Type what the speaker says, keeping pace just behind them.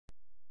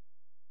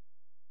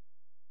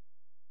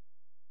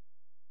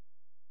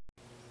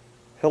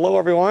Hello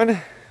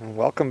everyone, and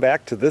welcome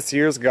back to this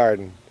year's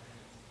garden.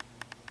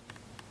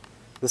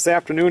 This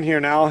afternoon here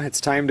now,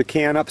 it's time to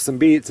can up some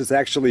beets. It's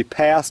actually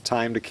past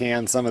time to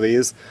can some of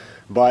these,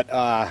 but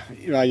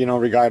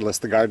regardless,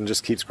 the garden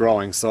just keeps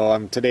growing. So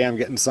today I'm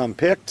getting some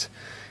picked,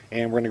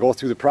 and we're going to go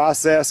through the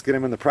process, get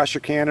them in the pressure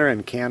canner,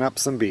 and can up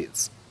some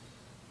beets.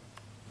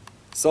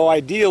 So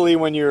ideally,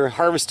 when you're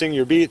harvesting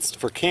your beets,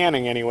 for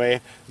canning anyway,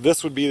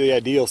 this would be the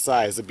ideal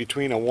size.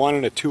 Between a 1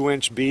 and a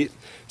 2-inch beet.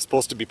 It's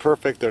supposed to be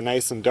perfect. They're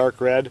nice and dark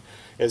red.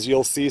 As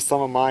you'll see,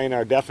 some of mine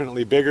are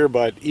definitely bigger,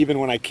 but even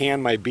when I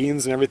can my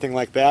beans and everything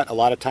like that, a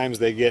lot of times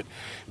they get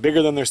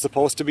bigger than they're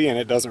supposed to be, and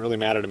it doesn't really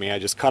matter to me. I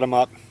just cut them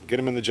up, get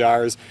them in the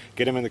jars,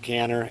 get them in the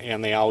canner,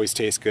 and they always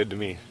taste good to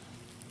me.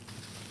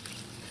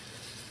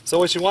 So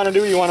what you want to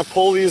do, you want to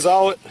pull these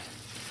out,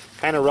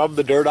 kind of rub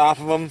the dirt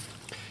off of them.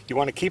 You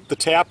want to keep the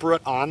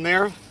taproot on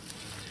there,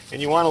 and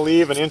you want to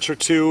leave an inch or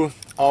two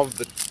of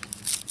the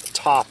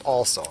top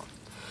also,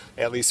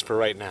 at least for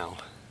right now.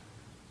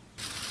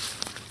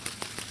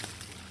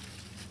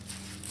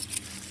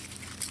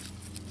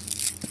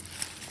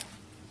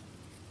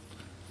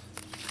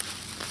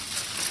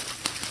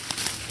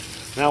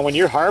 Now when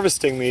you're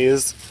harvesting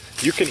these,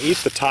 you can eat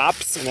the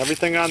tops and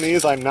everything on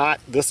these. I'm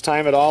not this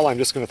time at all. I'm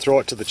just going to throw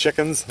it to the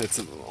chickens. It's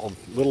a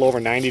little over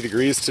 90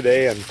 degrees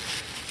today, and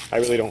I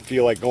really don't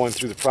feel like going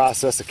through the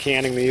process of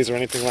canning these or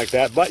anything like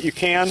that, but you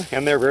can,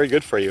 and they're very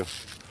good for you.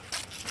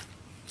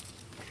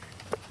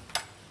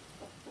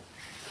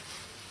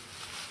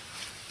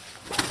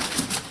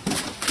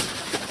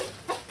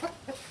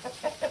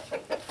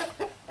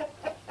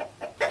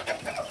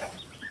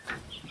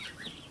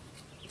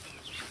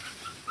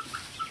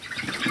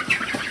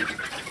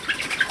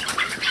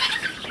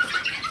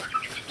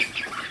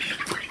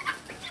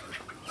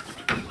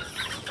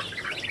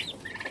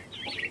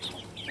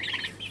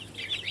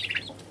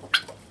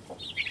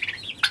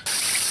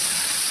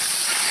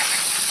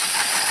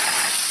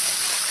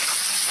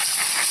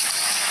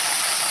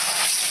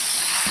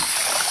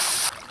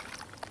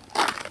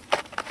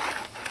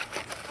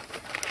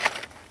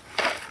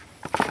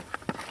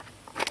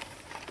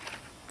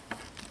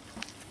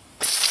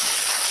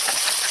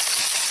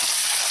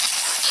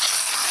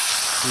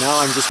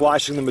 Now I'm just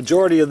washing the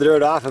majority of the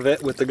dirt off of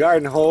it with the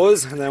garden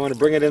hose, and then I'm going to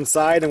bring it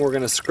inside and we're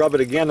going to scrub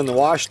it again in the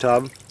wash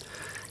tub.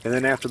 And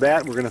then after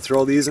that we're going to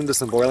throw these into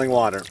some boiling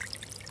water.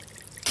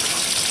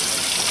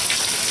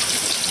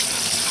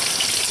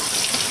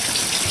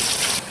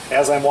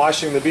 As I'm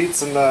washing the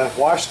beets in the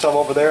wash tub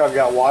over there, I've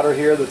got water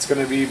here that's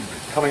going to be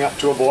coming up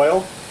to a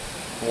boil.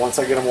 And once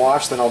I get them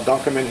washed, then I'll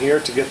dunk them in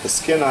here to get the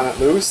skin on it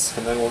loose,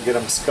 and then we'll get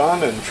them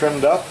scun and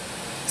trimmed up,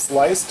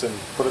 sliced, and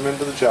put them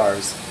into the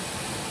jars.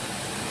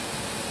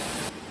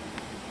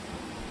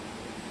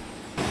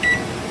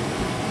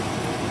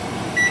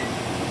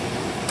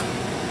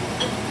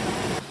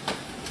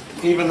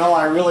 Even though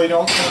I really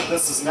don't think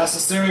this is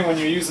necessary when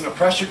you're using a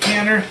pressure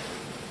canner,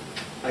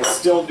 I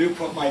still do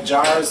put my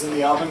jars in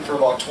the oven for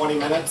about 20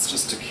 minutes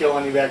just to kill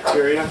any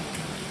bacteria.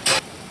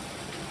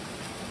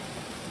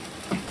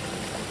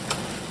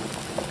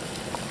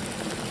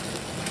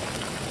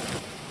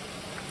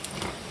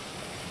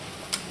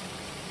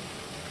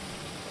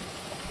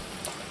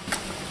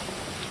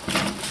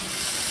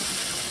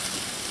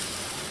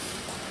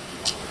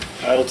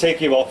 It'll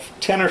take you about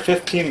 10 or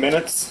 15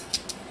 minutes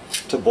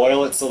to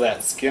boil it so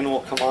that skin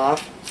will come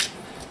off,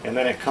 and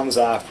then it comes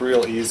off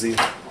real easy.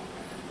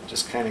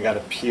 Just kind of got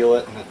to peel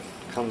it and it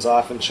comes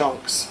off in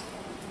chunks.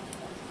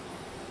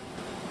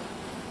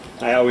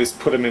 I always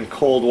put them in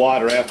cold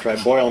water after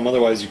I boil them,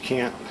 otherwise you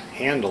can't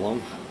handle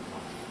them.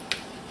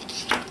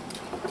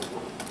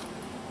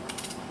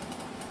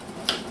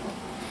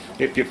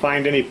 If you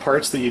find any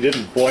parts that you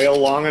didn't boil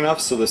long enough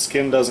so the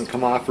skin doesn't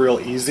come off real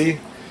easy,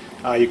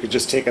 you could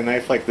just take a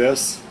knife like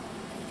this.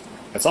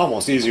 It's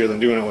almost easier than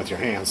doing it with your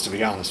hands, to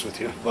be honest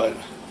with you, but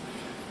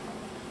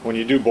when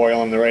you do boil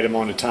them the right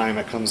amount of time,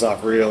 it comes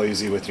off real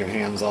easy with your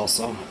hands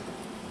also.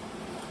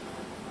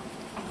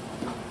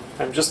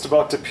 I'm just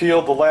about to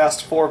peel the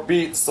last 4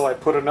 beets, so I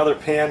put another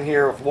pan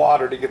here of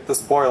water to get this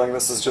boiling.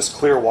 This is just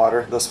clear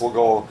water. This will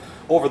go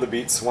over the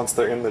beets once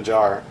they're in the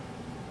jar.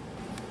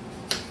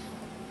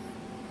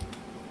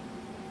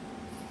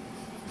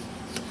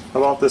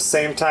 About the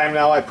same time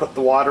now, I put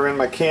the water in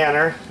my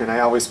canner, and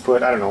I always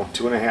put,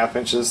 2.5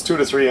 inches, 2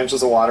 to 3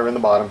 inches of water in the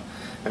bottom,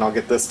 and I'll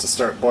get this to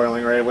start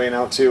boiling right away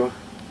now too.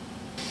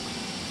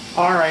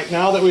 Alright,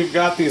 now that we've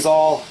got these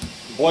all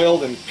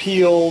boiled and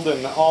peeled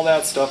and all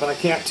that stuff, and I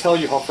can't tell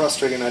you how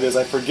frustrating that is,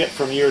 I forget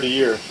from year to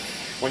year.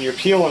 When you're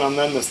peeling them,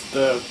 then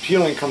the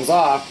peeling comes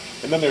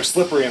off, and then they're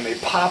slippery and they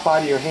pop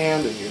out of your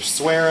hand and you're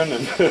swearing.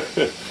 And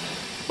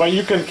but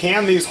you can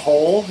can these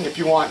whole if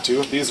you want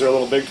to. These are a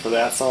little big for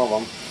that, some of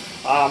them.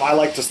 I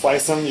like to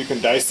slice them. You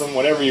can dice them,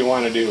 whatever you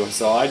want to do.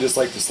 So I just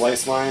like to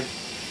slice mine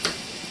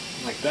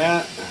like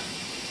that.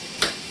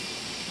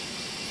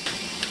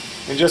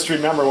 And just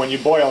remember, when you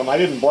boil them, I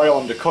didn't boil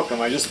them to cook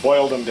them, I just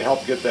boiled them to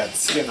help get that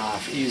skin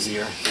off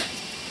easier.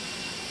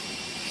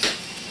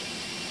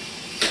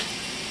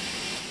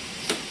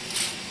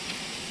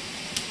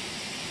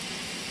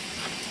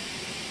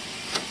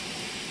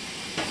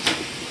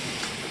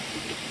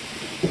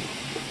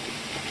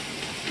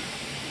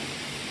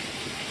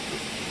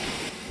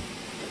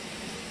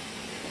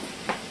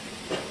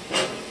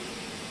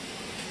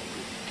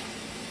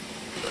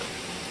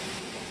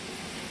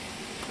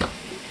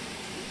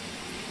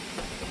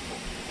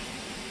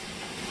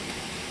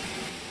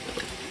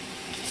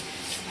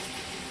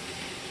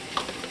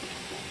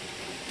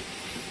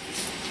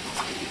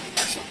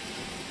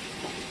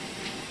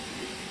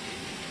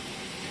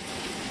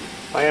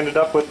 I ended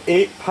up with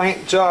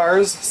 8-pint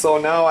jars, so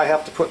now I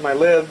have to put my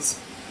lids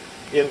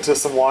into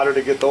some water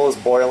to get those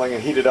boiling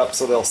and heat it up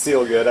so they'll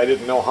seal good. I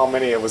didn't know how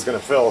many it was going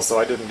to fill, so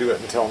I didn't do it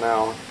until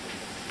now.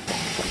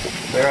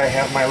 There I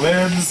have my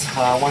lids.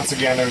 Once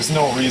again, there's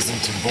no reason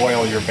to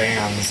boil your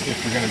bands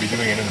if you're going to be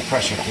doing it in a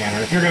pressure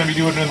canner. If you're going to be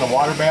doing it in the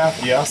water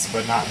bath, yes,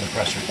 but not in the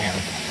pressure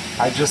canner.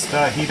 I just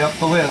heat up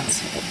the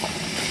lids.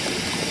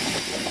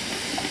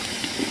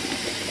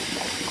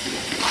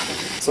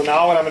 So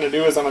now what I'm going to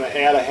do is I'm going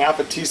to add a half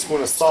a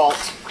teaspoon of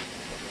salt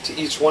to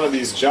each one of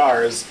these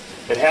jars.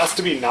 It has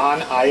to be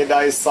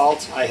non-iodized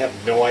salt. I have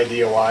no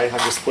idea why. I'm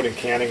just putting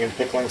canning and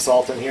pickling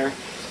salt in here.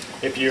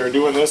 If you're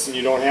doing this and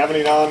you don't have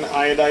any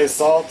non-iodized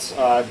salt,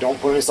 don't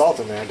put any salt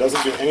in there. It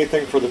doesn't do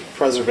anything for the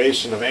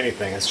preservation of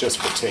anything. It's just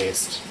for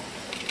taste.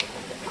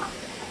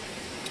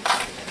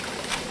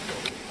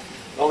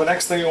 Well, the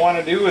next thing we want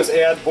to do is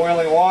add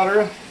boiling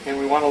water, and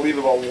we want to leave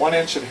about 1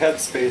 inch of head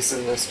space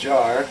in this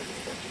jar.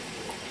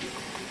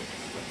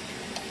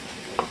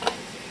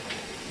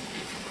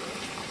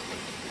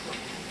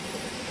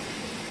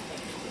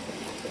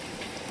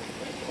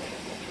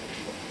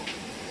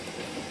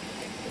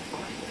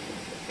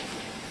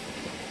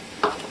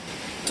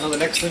 Now the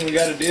next thing we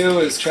got to do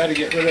is try to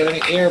get rid of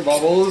any air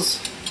bubbles.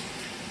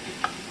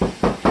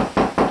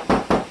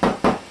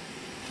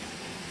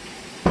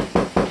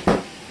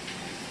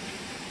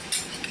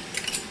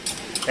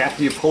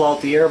 After you pull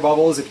out the air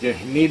bubbles, if you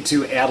need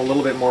to add a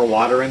little bit more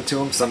water into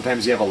them,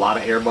 sometimes you have a lot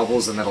of air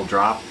bubbles and it'll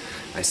drop.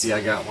 I see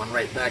I got one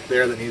right back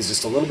there that needs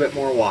just a little bit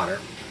more water.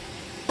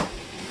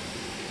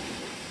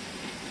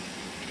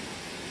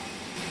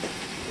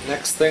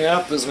 Next thing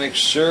up is make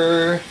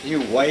sure you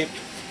wipe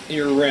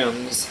your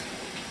rims.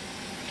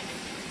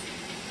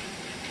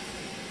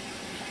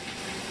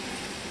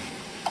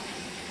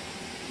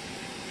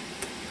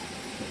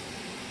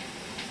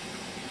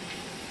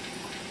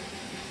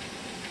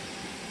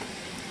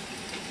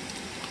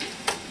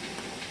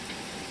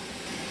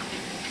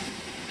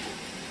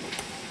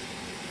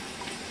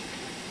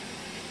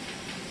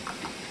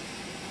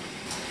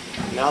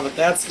 Now that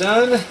that's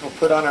done, we'll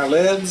put on our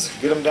lids,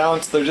 get them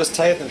down so they're just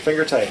tight and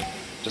finger tight,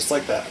 just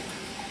like that.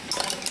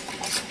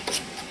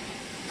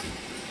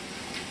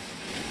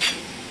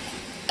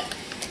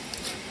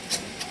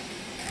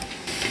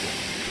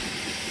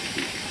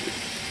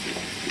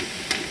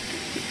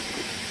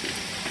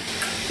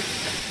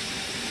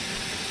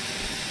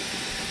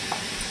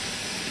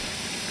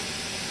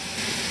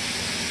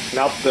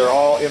 Now that they're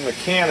all in the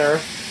canner,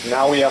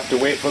 now we have to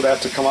wait for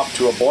that to come up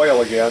to a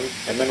boil again,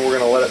 and then we're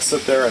going to let it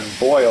sit there and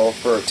boil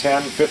for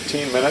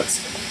 10-15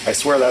 minutes. I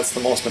swear that's the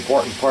most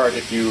important part.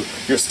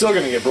 You're still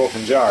going to get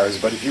broken jars,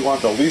 but if you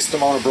want the least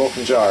amount of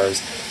broken jars,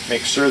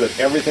 make sure that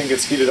everything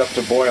gets heated up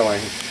to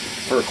boiling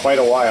for quite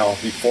a while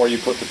before you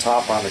put the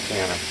top on the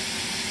canner.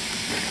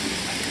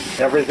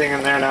 Everything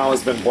in there now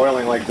has been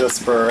boiling like this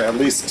for at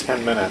least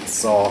 10 minutes,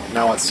 so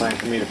now it's time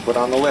for me to put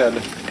on the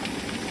lid.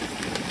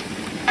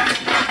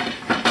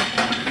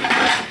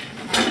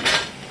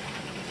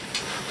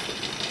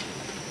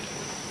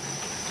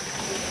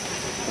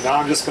 Now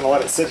I'm just going to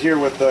let it sit here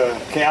with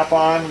the cap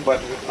on,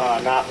 but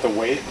not the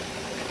weight.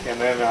 And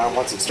then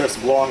once it starts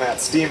blowing that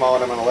steam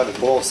out, I'm going to let it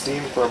blow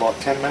steam for about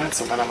 10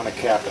 minutes, and then I'm going to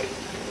cap it.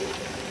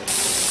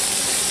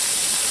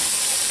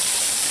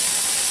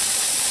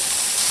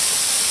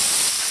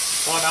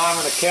 Well, now I'm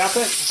going to cap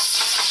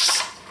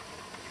it.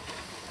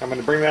 I'm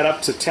going to bring that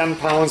up to 10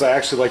 pounds. I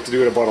actually like to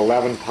do it about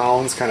 11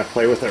 pounds, kind of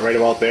play with it right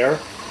about there.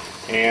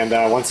 And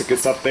once it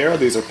gets up there,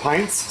 these are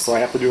pints, so I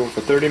have to do them for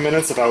 30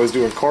 minutes. If I was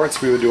doing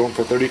quarts, we would do them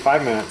for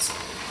 35 minutes.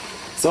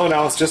 So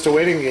now it's just a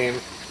waiting game.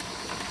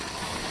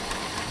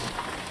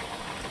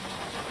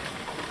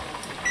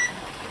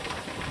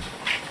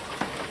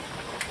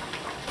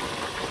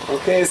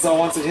 Okay, so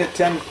once it hit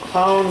 10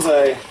 pounds,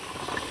 I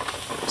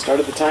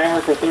started the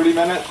timer for 30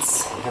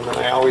 minutes, and then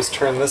I always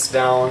turn this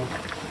down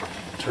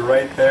to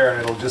right there,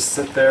 and it'll just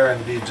sit there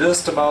and be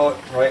just about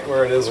right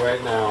where it is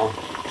right now.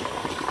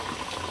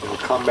 It'll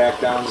come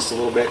back down just a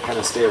little bit, kind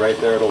of stay right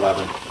there at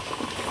 11.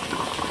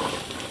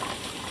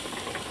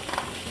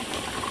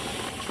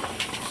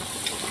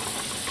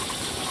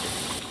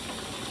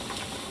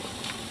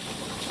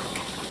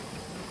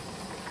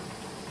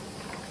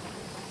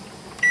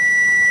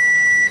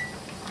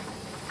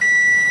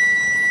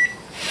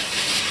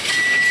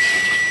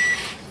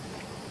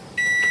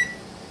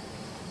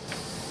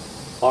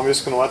 I'm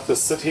just going to let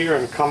this sit here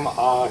and come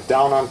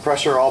down on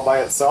pressure all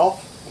by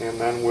itself, and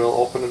then we'll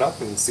open it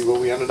up and see what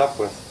we ended up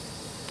with.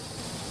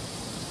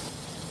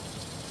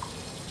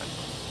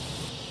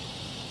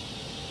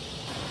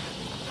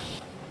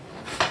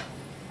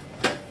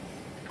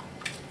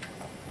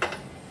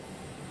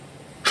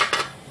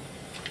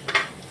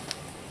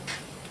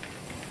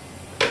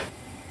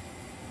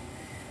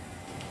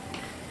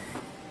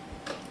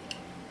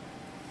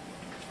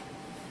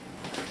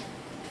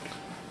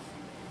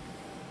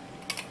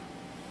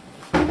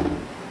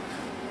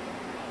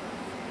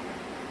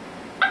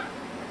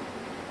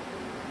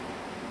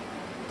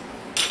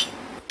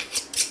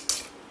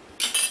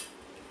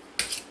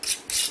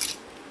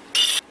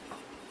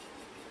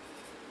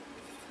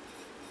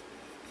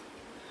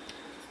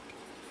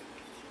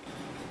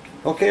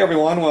 Okay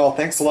everyone, well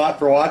thanks a lot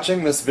for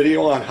watching this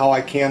video on how I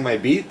can my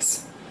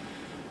beets.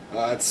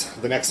 It's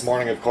the next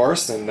morning of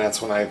course, and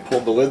that's when I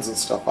pulled the lids and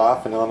stuff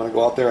off, and now I'm going to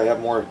go out there. I have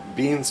more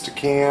beans to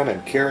can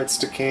and carrots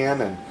to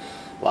can and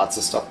lots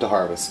of stuff to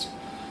harvest.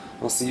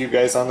 We'll see you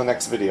guys on the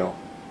next video.